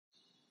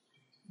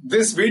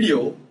This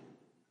video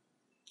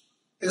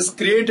is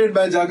created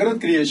by Jagrat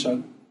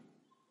Creation.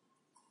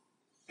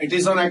 It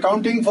is on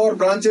accounting for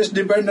branches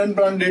dependent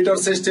on debtor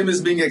system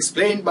is being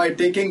explained by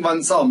taking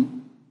one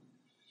sum.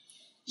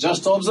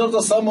 Just observe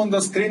the sum on the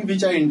screen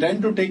which I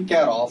intend to take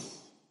care of.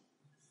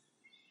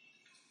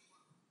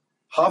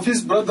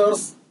 Hafiz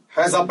Brothers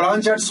has a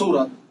branch at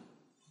Surat.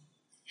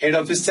 Head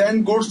office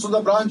send goods to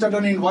the branch at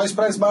an invoice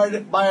price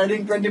by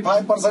adding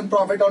 25%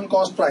 profit on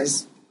cost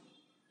price.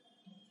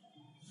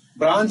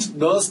 Branch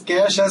does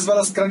cash as well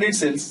as credit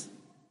sales.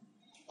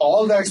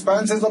 All the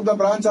expenses of the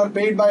branch are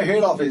paid by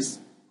head office.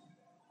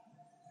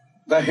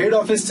 The head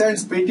office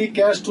sends petty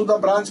cash to the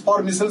branch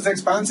for miscellaneous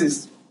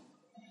expenses.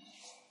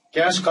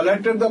 Cash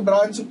collected by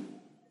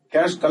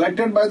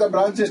the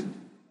branch is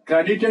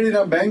credited in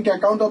a bank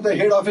account of the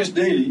head office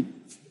daily.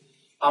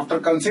 After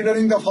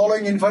considering the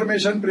following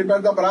information, prepare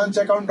the branch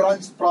account,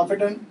 branch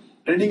profit and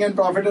trading and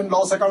profit and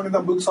loss account in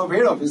the books of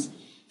head office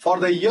for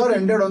the year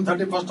ended on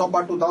 31st of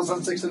March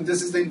 2016.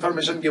 This is the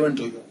information given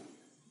to you.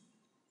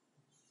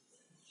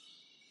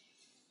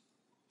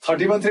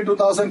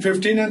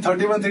 31/3/2015 and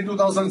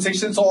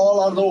 31/3/2016. So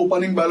all are the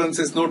opening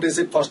balances. Notice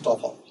it first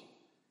of all.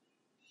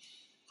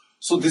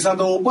 So these are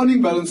the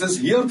opening balances.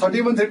 Here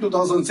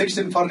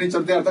 31/3/2016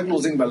 furniture, they are the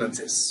closing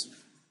balances.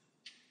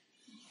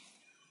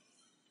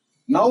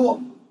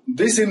 Now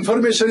this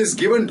information is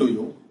given to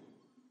you.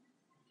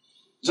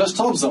 Just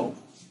observe.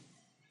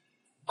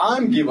 I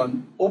am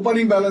given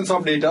opening balance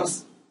of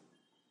debtors.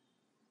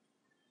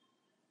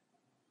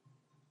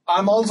 I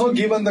am also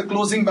given the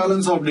closing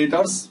balance of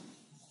debtors.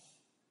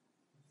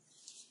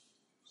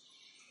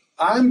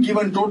 I am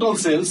given total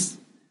sales.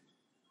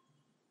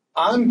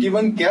 I am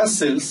given cash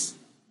sales.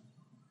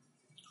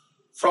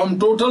 From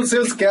total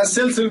sales, cash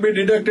sales will be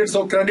deducted,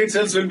 so credit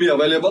sales will be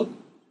available.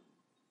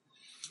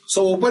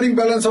 So opening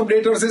balance of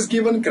debtors is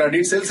given,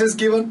 credit sales is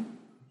given,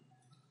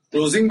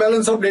 closing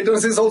balance of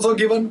debtors is also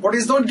given. What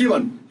is not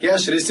given?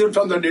 Cash received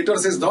from the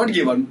debtors is not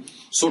given.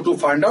 So to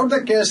find out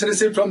the cash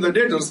received from the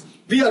debtors,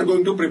 we are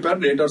going to prepare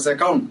debtors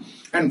account.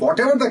 And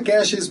whatever the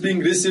cash is being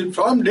received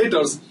from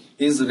debtors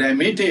is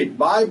remitted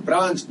by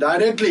branch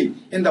directly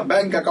in the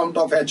bank account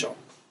of HO.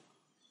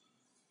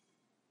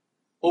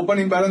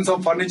 Opening balance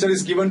of furniture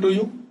is given to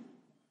you.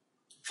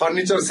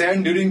 Furniture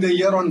sent during the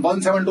year on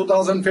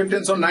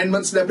 1/7/2015, so 9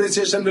 months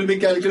depreciation will be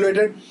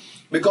calculated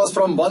because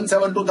from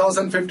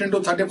 1/7/2015 to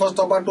 31st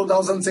of March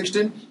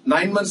 2016,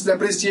 9 months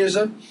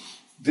depreciation.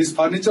 This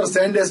furniture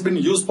sent has been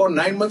used for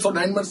 9 months, so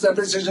 9 months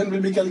depreciation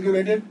will be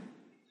calculated.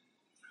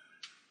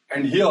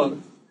 And here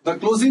the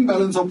closing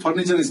balance of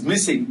furniture is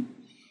missing,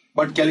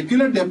 but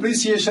calculate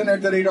depreciation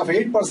at the rate of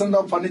 8%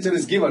 of furniture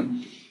is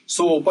given.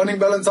 So opening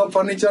balance of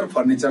furniture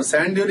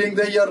sent during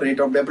the year, rate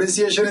of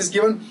depreciation is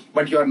given,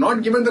 but you are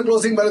not given the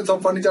closing balance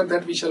of furniture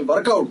that we shall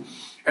work out.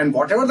 And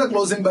whatever the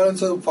closing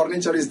balance of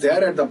furniture is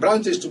there at the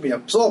branch is to be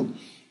absorbed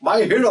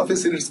by head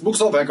office in its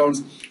books of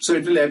accounts. So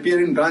it will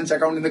appear in branch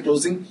account in the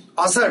closing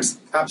assets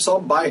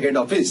absorbed by head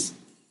office.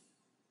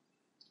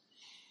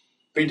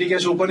 Petty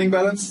cash opening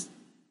balance,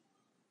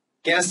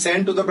 cash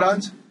sent to the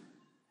branch,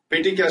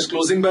 petty cash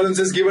closing balance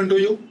is given to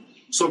you.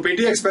 So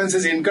petty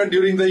expenses incurred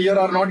during the year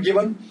are not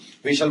given.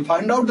 We shall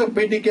find out the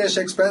petty cash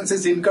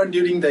expenses incurred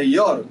during the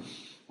year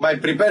by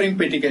preparing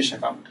petty cash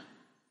account.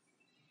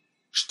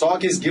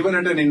 Stock is given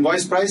at an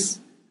invoice price.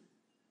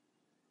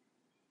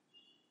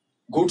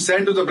 Goods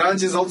sent to the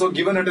branch is also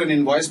given at an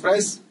invoice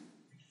price.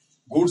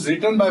 Goods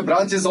returned by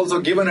branch is also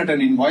given at an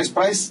invoice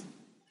price.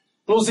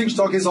 Closing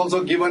stock is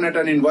also given at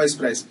an invoice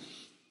price.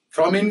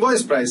 From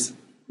invoice price,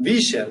 we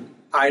shall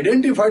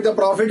identify the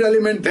profit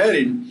element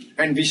therein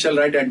and we shall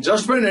write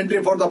adjustment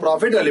entry for the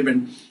profit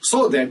element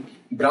so that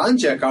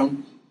branch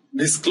account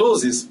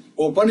discloses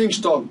opening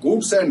stock,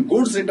 goods and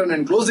goods return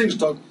and closing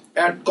stock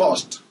at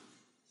cost.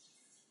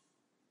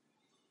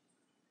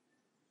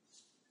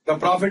 The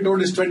profit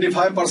total is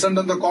 25%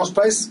 on the cost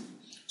price.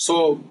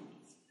 So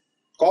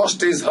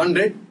cost is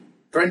 100,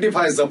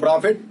 25 is the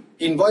profit,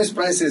 invoice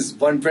price is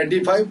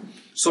 125.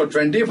 So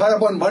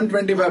 25 upon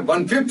 125,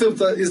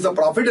 1/5 is the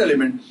profit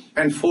element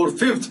and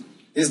 4/5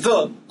 is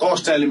the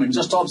cost element.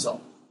 Just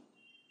observe.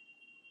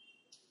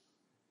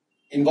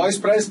 Invoice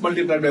price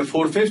multiplied by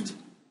 4/5.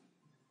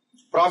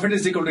 Profit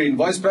is equal to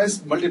invoice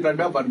price multiplied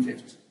by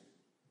 1/5.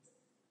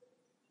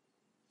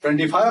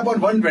 25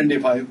 upon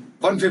 125,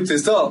 1/5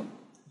 is the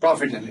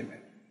profit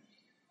element.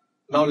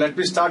 Now let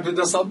me start with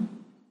the sum.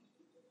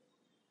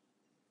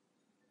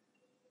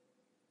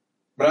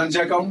 Branch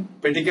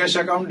account, petty cash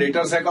account,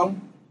 debtors account.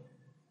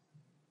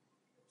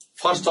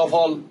 First of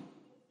all,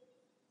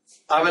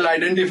 I will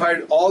identify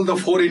all the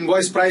 4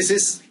 invoice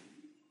prices.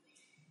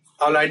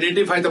 I will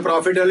identify the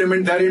profit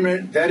element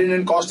therein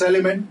and cost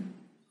element.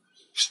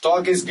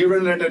 Stock is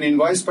given at an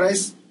invoice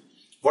price.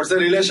 What's the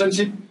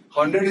relationship?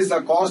 100 is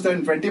the cost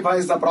and 25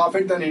 is the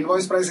profit, then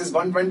invoice price is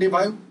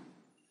 125.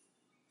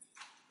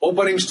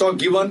 Opening stock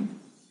given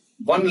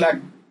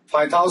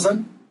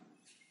 1,05,000.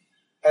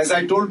 As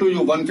I told to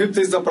you, 1/5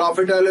 is the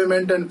profit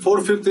element and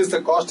 4/5 is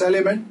the cost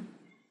element.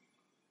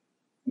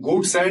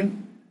 Goods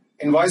and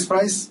invoice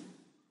price.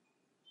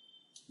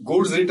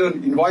 goods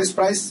return invoice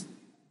price,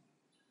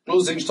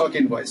 closing stock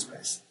invoice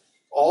price.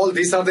 All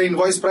these are the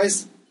invoice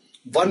price.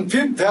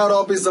 1/5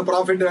 thereof is the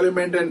profit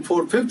element and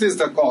 4/5 is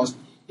the cost.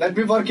 Let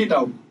me work it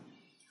out.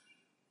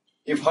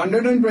 If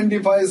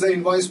 125 is the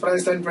invoice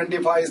price and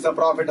 25 is the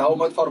profit, how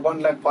much for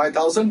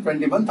 1,05,000?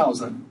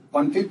 21,000.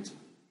 1/5.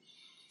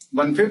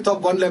 1/5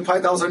 of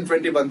 1,05,000,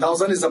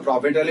 21,000 is the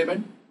profit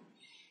element.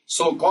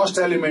 So cost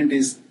element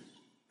is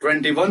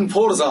 21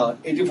 fours are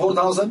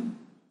 84,000.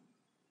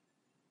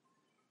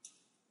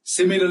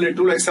 Similarly,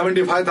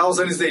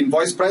 2,75,000 is the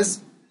invoice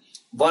price.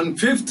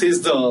 1/5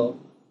 is the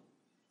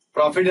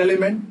profit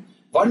element.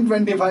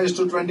 125 is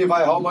to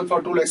 25. How much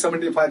for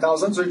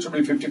 2,75,000? So it should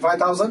be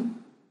 55,000.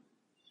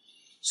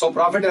 So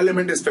profit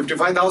element is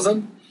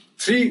 55,000.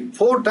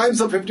 4 times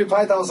of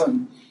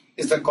 55,000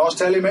 is the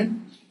cost element.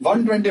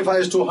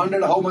 125 is to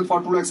 100. How much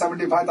for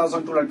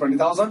 2,75,000?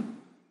 2,20,000.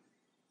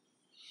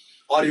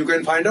 Or you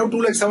can find out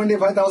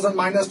 2,75,000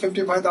 minus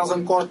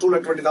 55,000 cost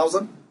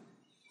 2,20,000.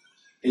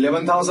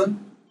 11,000.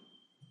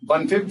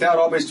 1/5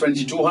 thereof is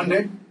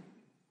 2,200.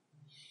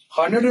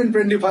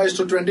 125 is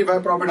to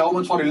 25 profit. How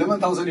much for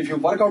 11,000? If you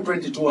work out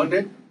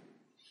 2,200.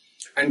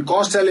 And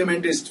cost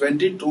element is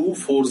 22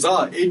 fours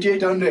are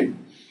 8,800.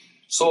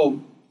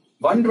 So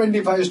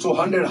 125 is to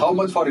 100. How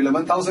much for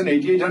 11,000?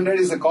 8,800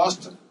 is the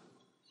cost.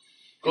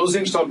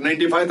 Closing stock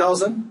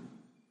 95,000.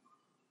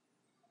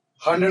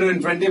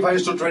 125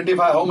 is to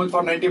 25. How much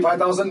for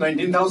 95,000?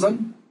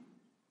 19,000.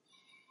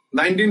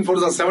 19 for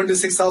the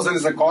 76,000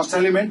 is the cost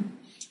element.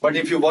 But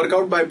if you work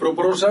out by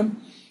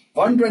proportion,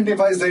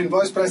 125 is the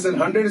invoice price and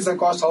 100 is the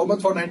cost. How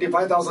much for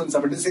 95,000?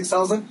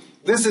 76,000.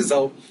 This is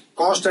how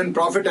cost and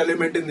profit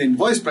element in the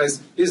invoice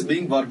price is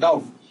being worked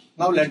out.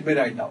 Now let me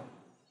write down.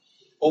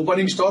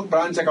 Opening stock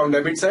branch account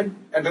debit side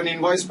at an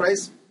invoice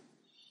price.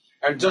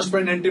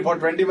 Adjustment entry for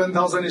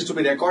 21,000 is to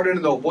be recorded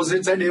in the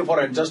opposite side, A for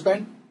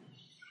adjustment.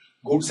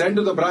 Goods sent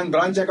to the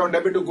branch account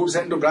debit to goods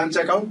sent to branch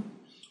account.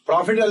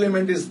 Profit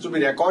element is to be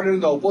recorded in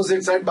the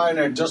opposite side by an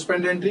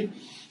adjustment entry.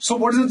 So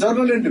what is the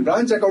journal entry?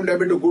 Branch account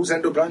debit to goods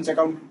sent to branch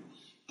account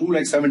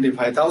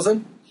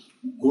 2,75,000.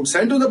 Goods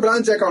sent to the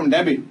branch account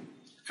debit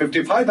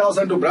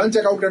 55,000 to branch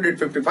account credit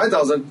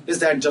 55,000 is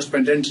the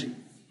adjustment entry.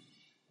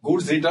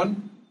 Goods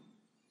return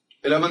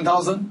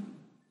 11,000.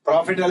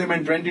 Profit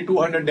element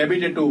 2,200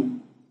 debited to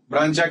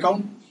branch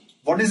account.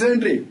 What is the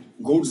entry?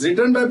 Goods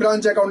returned by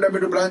branch account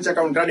debit to branch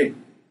account credit.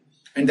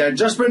 And the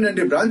adjustment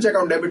entry branch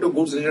account debit to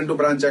goods returned to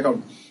branch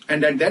account.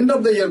 And at the end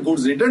of the year,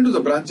 goods returned to the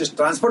branch is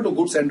transferred to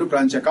goods sent to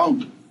branch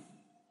account.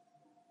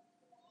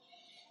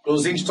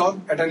 Closing stock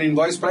at an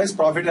invoice price,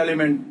 profit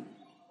element,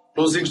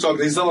 closing stock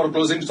reserve or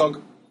closing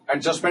stock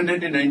adjustment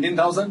entry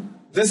 19,000.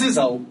 This is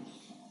how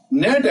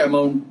net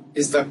amount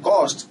is the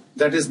cost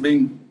that is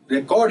being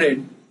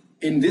recorded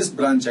in this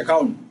branch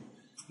account.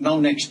 Now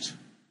next.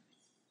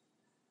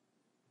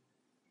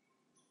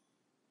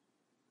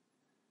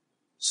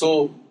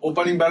 So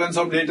opening balance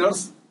of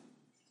debtors.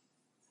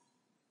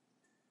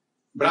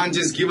 Branch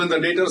is given the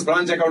debtors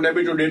branch account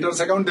debit to debtors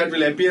account that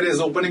will appear as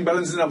opening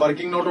balance in a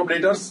working note of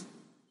debtors.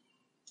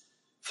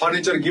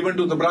 Furniture given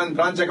to the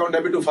branch account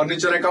debit to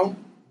furniture account.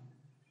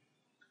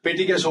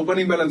 Petty cash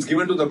opening balance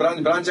given to the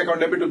branch account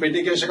debit to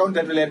petty cash account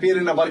that will appear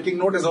in a working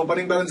note as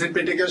opening balance in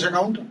petty cash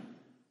account.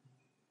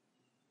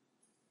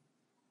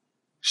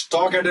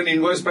 Stock at an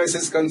invoice price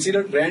is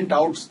considered rent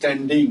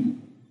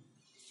outstanding.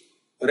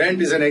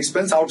 Rent is an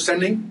expense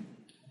outstanding.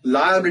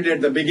 Liability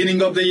at the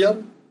beginning of the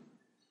year.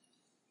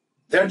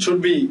 That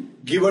should be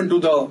given to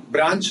the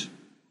branch.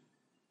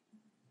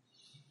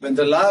 When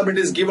the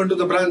liability is given to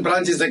the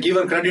branch is the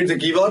giver, credit the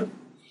giver.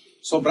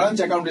 So branch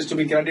account is to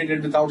be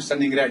credited with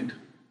outstanding rent.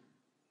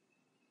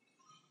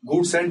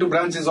 Goods sent to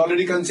branch is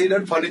already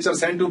considered. Furniture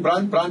sent to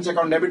branch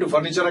account debit to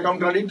furniture account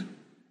credit.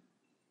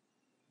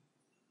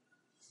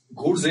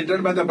 Goods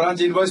returned by the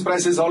branch invoice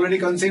price is already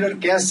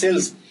considered. Cash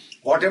sales.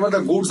 Whatever the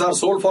goods are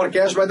sold for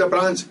cash by the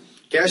branch,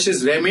 cash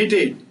is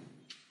remitted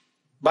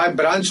by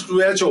branch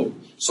to HO.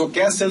 So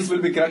cash sales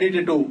will be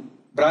credited to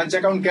branch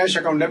account, cash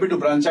account debit to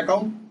branch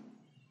account.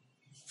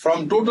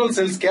 From total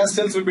sales, cash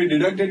sales will be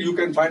deducted. You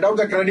can find out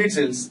the credit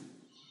sales.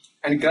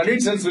 And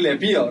credit sales will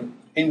appear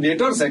in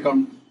debtors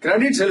account.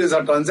 Credit sale is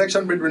a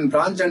transaction between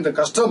branch and the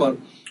customer.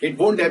 It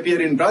won't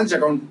appear in branch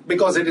account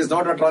because it is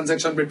not a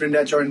transaction between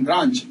HO and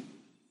branch.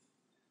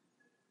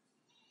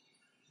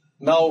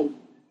 Now,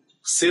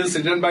 sales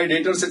returned by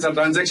debtors is a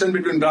transaction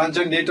between branch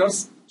and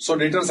debtors. So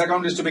debtors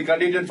account is to be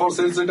credited for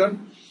sales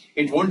return.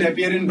 It won't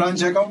appear in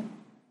branch account.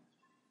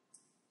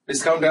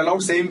 Discount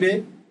allowed same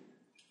way.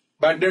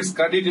 Bad debts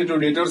credited to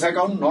debtors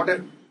account.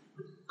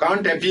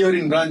 Can't appear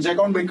in branch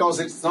account because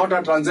it's not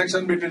a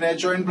transaction between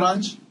HO and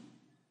branch.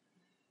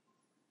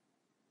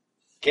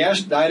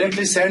 Cash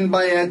directly sent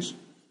by HO.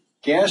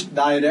 Cash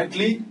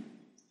directly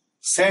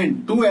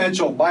sent to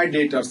HO by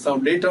debtors. So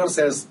debtors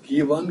has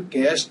given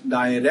cash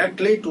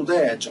directly to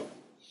the HO.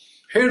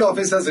 Head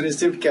office has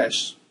received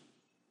cash.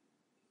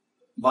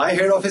 Why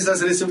head office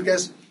has received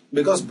cash?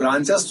 Because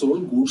branch has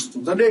sold goods to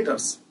the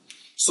debtors.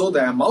 So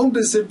the amount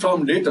received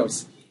from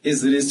debtors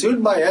is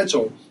received by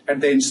HO at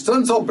the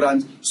instance of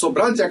branch, so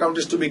branch account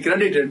is to be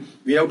credited.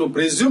 We have to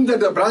presume that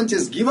the branch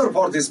is giver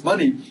for this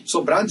money,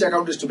 so branch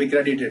account is to be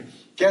credited.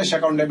 Cash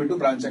account debit to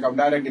branch account,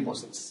 direct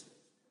deposits,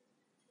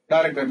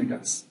 direct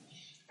remittance.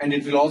 And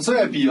it will also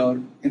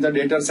appear in the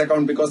debtors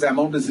account because the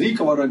amount is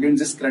recovered against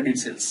this credit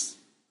sales.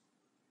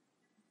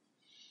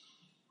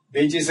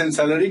 Wages and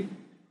salary,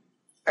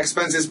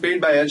 expenses paid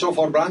by HO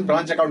for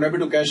branch account debit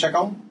to cash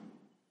account.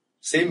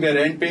 Same way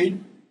rent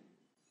paid.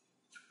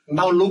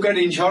 Now look at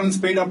insurance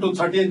paid up to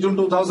 30th June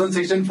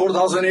 2016,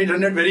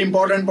 4,800, very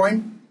important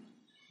point.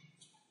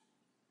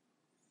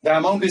 The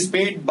amount is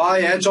paid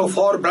by HO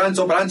for branch,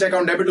 so branch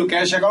account debit to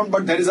cash account,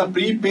 but there is a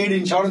prepaid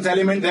insurance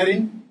element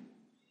therein.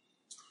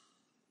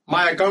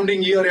 My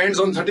accounting year ends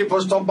on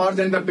 31st of March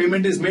and the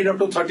payment is made up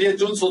to 30th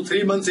June, so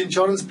 3 months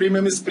insurance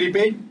premium is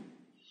prepaid.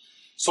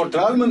 So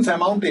 12 months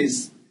amount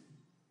is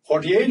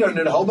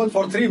 4,800, how much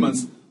for 3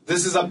 months?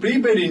 This is a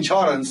prepaid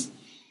insurance.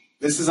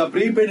 This is a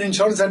prepaid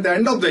insurance at the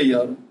end of the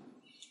year.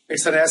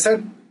 It's an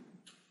asset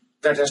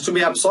that has to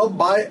be absorbed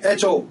by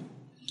HO.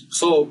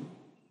 So,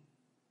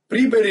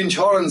 prepaid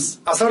insurance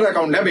asset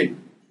account debit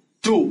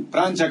to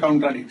branch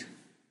account credit.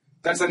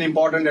 That's an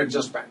important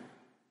adjustment.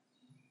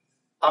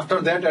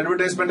 After that,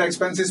 advertisement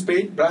expense is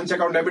paid, branch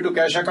account debit to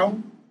cash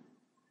account.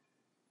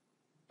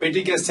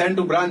 Petty cash sent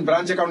to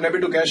branch account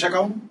debit to cash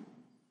account.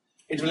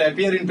 It will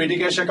appear in petty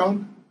cash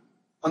account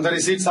on the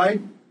receipt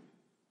side.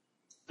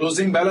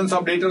 Closing balance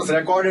of debtors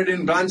recorded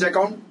in branch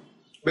account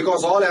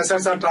because all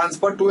assets are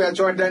transferred to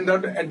HO at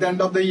the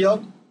end of the year,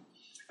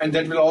 and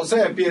that will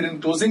also appear in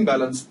closing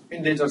balance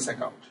in debtors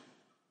account.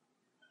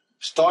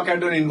 Stock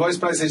at an invoice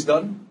price is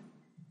done.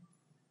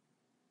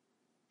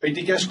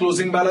 Petty cash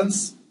closing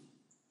balance,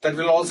 that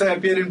will also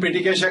appear in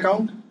petty cash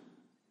account.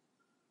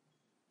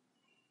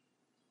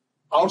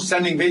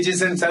 Outstanding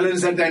wages and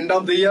salaries at the end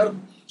of the year,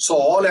 so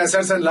all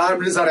assets and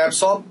liabilities are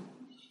absorbed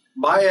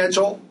by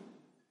HO,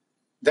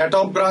 that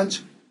of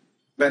branch.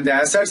 When the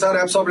assets are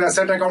absorbed,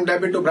 asset account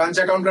debit to branch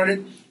account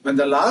credit. When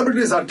the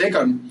liabilities are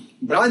taken,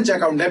 branch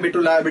account debit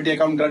to liability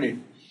account credit.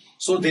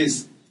 So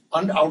these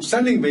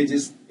outstanding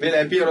wages will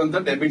appear on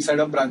the debit side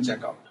of branch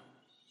account.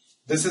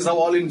 This is how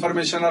all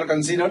information are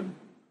considered.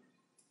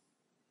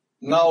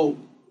 Now,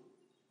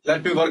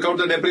 let me work out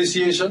the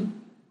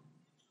depreciation.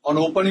 On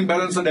opening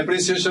balance, the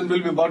depreciation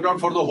will be worked out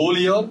for the whole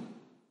year.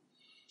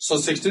 So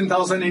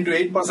 16,000 into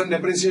 8%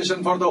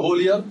 depreciation for the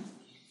whole year,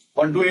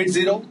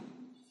 1280.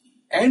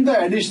 And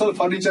the additional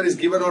furniture is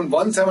given on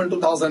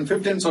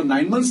 1/7/2015, so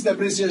 9 months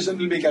depreciation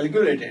will be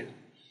calculated.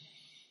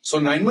 So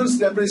 9 months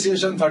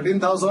depreciation,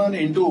 13,000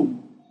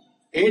 into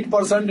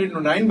 8%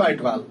 into 9 by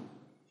 12.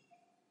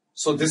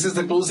 So this is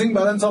the closing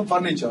balance of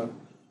furniture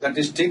that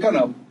is taken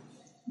up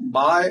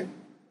by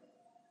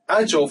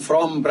HO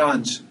from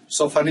branch.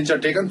 So furniture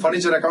taken,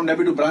 furniture account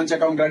debit to branch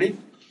account credit.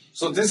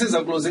 So this is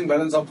the closing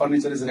balance of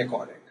furniture is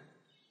recorded.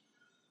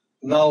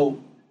 Now,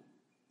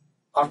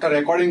 after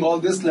recording all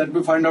this, let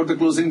me find out the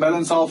closing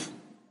balance of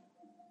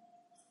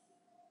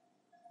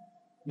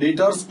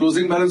debtors.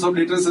 Closing balance of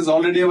debtors is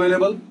already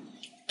available.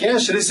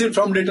 Cash received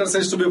from debtors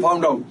is to be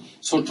found out.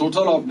 So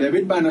total of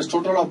debit minus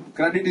total of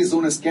credit is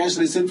known as cash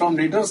received from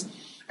debtors.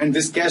 And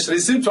this cash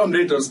received from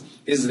debtors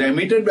is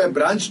remitted by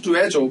branch to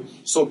HO.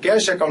 So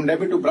cash account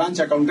debit to branch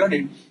account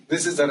credit.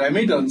 This is the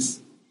remittance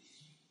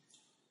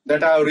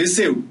that I have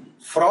received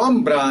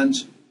from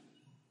branch.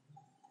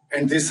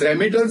 And this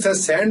remittance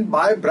is sent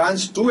by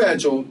branch to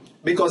HO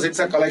because it's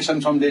a collection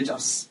from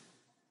debtors.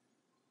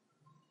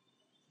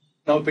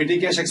 Now petty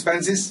cash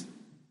expenses,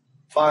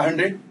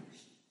 500.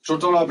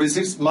 Total of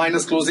receipts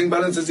minus closing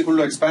balance is equal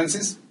to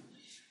expenses.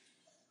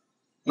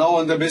 Now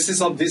on the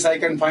basis of this, I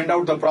can find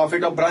out the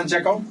profit of branch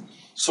account.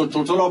 So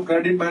total of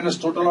credit minus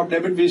total of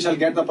debit, we shall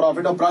get the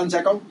profit of branch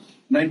account.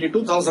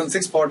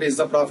 92,640 is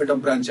the profit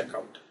of branch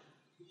account.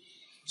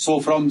 So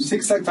from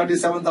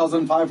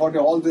 6,37,540,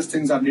 all these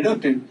things are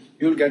deducted,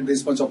 you will get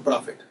this much of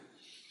profit.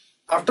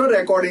 After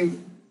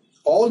recording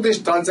all these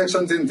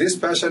transactions in this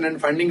fashion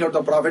and finding out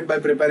the profit by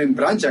preparing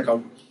branch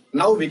account,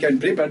 now we can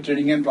prepare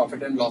trading and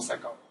profit and loss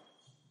account.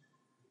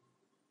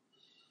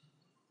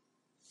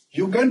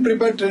 You can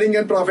prepare trading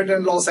and profit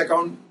and loss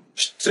account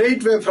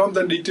straightway from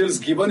the details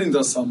given in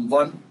the sum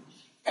 1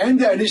 and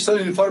the additional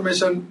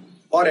information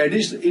or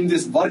addition in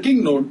this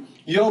working note.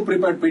 You have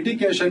prepared petty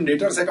cash and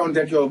debtors account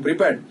that you have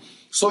prepared.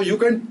 So you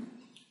can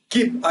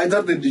keep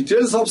either the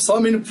details of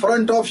sum in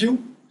front of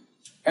you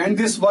and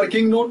this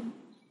working note.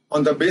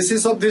 On the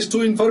basis of these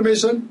two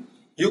information,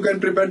 you can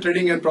prepare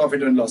trading and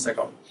profit and loss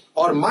account.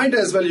 Or might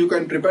as well you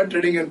can prepare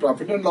trading and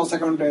profit and loss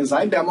account as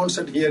I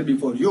demonstrated here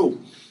before you.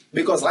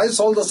 Because I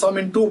solve the sum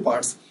in two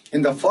parts.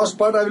 In the first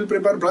part, I will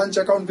prepare branch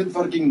account with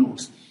working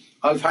notes.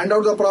 I'll find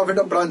out the profit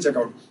of branch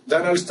account.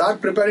 Then I'll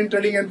start preparing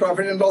trading and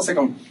profit and loss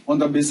account. On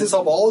the basis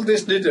of all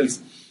these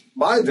details,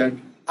 by that,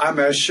 I'm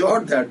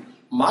assured that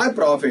my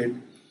profit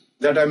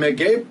that I may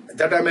get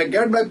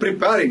by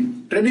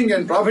preparing trading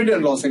and profit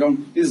and loss account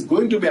is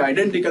going to be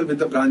identical with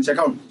the branch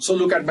account. So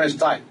look at my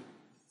style.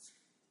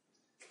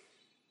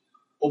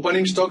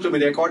 Opening stock to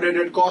be recorded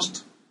at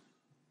cost.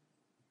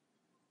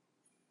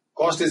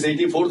 Cost is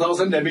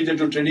 84,000 debited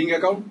to trading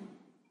account.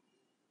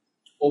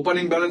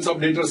 Opening balance of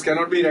debtors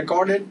cannot be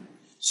recorded.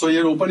 So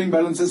your opening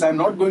balances I am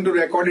not going to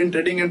record in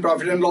trading and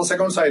profit and loss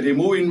accounts. I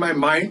remove in my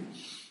mind.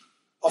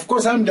 Of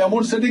course, I am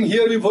demonstrating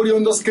here before you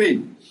on the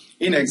screen.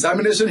 In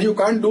examination, you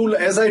can't do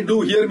as I do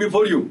here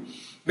before you,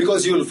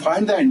 because you will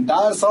find the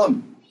entire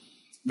sum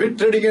with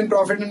trading and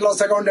profit and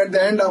loss account at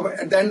the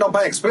end of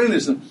my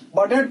explanation.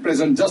 But at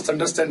present, just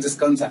understand this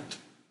concept.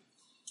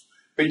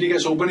 Petty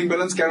cash opening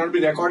balance cannot be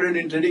recorded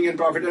in trading and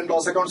profit and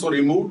loss account, so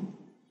removed.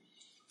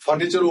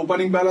 Furniture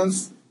opening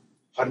balance,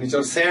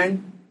 furniture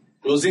sand,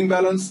 closing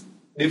balance,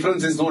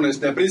 difference is known as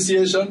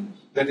depreciation,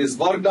 that is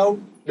worked out,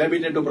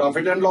 debited to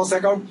profit and loss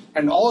account,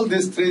 and all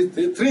these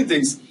three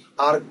things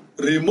are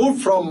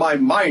removed from my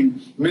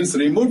mind, means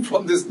removed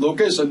from this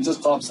location.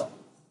 Just observe.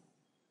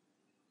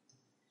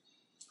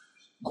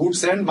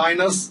 Goods and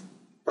minus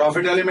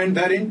profit element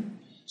therein.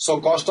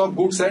 So cost of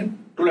goods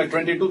and to like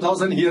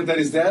 22,000 here there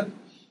is there,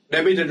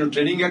 debited to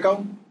trading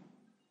account.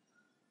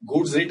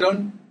 Goods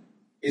return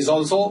is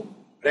also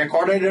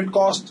recorded at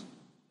cost,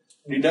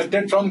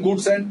 deducted from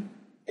goods and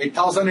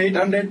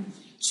 8,800.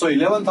 So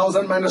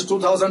 11,000 minus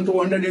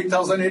 2,200,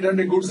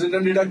 8,800 goods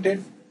return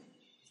deducted.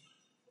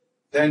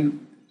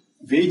 Then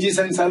wages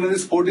and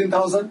salaries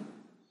 14,000.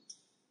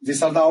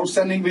 These are the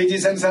outstanding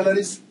wages and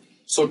salaries.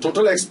 So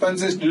total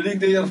expenses during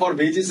the year for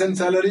wages and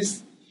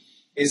salaries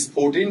is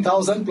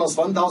 14,000 plus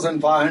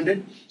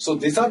 1,500. So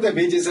these are the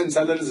wages and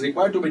salaries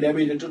required to be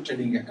debited to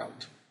trading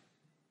account.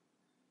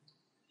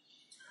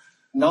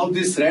 Now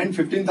this rent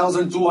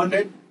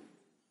 15,200.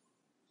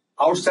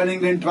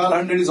 Outstanding rent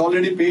 1,200 is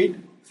already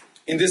paid.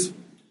 In this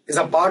is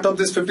a part of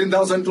this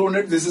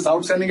 15,200. This is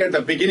outstanding at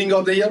the beginning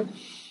of the year.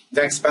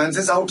 The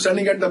expenses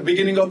outstanding at the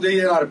beginning of the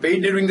year are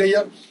paid during the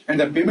year, and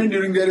the payment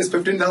during the year is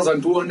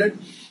 15,200.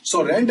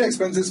 So rent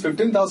expense is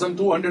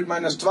 15,200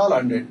 minus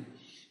 1,200.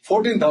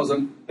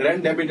 14,000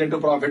 rent debited to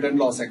profit and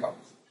loss account.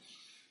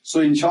 So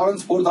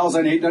insurance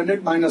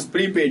 4,800 minus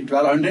prepaid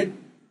 1,200.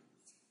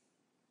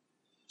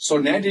 So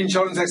net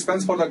insurance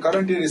expense for the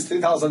current year is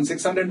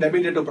 3,600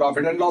 debited to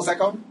profit and loss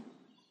account.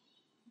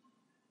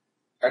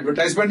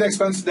 Advertisement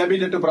expense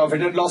debited to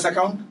profit and loss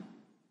account.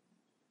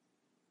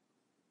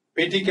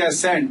 Petty cash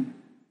send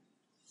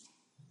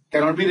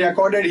cannot be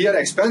recorded here.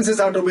 Expenses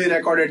are to be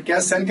recorded.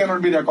 Cash send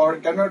cannot be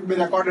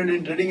recorded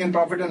in trading and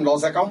profit and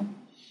loss account.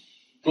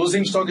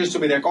 Closing stock is to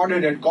be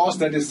recorded at cost,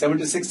 that is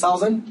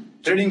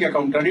 76,000. Trading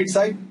account credit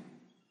side.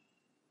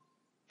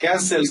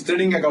 Cash sales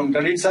trading account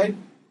credit side.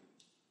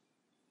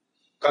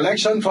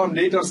 Collection from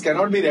debtors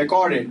cannot be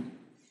recorded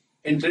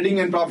in trading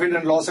and profit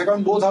and loss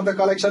account. Both are the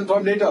collection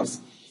from debtors.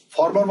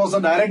 Former was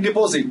a direct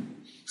deposit.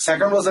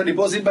 Second was a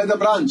deposit by the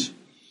branch.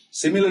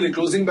 Similarly,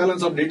 closing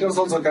balance of debtors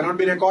also cannot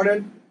be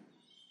recorded.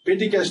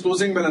 Petty cash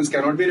closing balance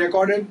cannot be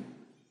recorded.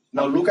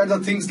 Now look at the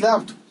things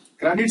left.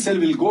 Credit sale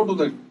will go to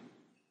the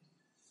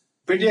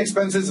petty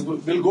expenses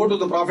will go to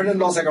the profit and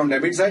loss account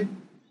debit side.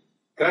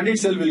 Credit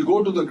sale will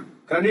go to the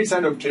credit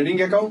side of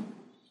trading account.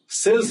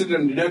 Sales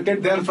return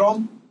deducted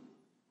therefrom.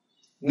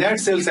 Net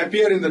sales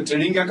appear in the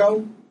trading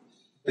account.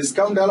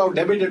 Discount allowed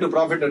debited to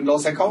profit and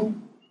loss account.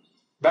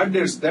 Bad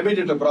debts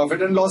debited to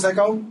profit and loss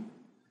account.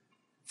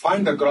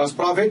 Find the gross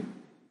profit.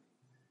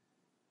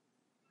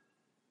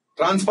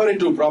 Transfer it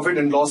to profit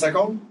and loss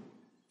account.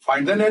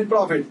 Find the net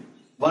profit.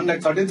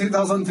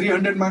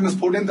 1,33,300 minus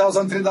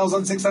 14,000,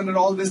 3,600.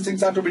 All these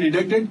things are to be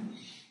deducted.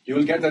 You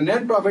will get the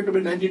net profit to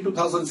be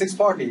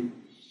 92,640,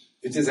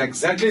 which is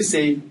exactly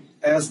same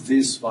as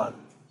this one.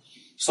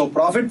 So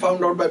profit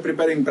found out by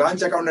preparing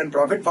branch account and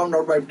profit found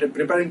out by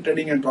preparing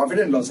trading and profit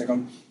and loss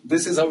account.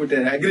 This is how it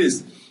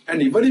agrees.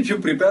 And even if you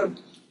prepare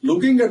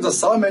looking at the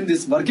sum and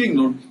this working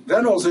note,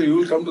 then also you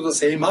will come to the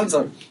same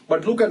answer.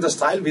 But look at the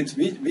style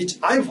which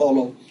I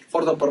follow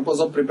for the purpose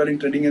of preparing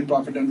trading and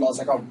profit and loss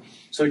account.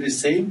 So it is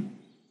same.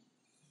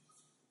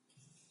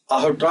 I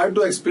have tried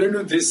to explain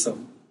you this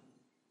sum.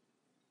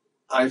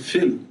 I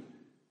feel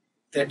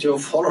that you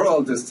have followed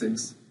all these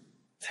things.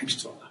 Thanks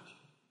to all.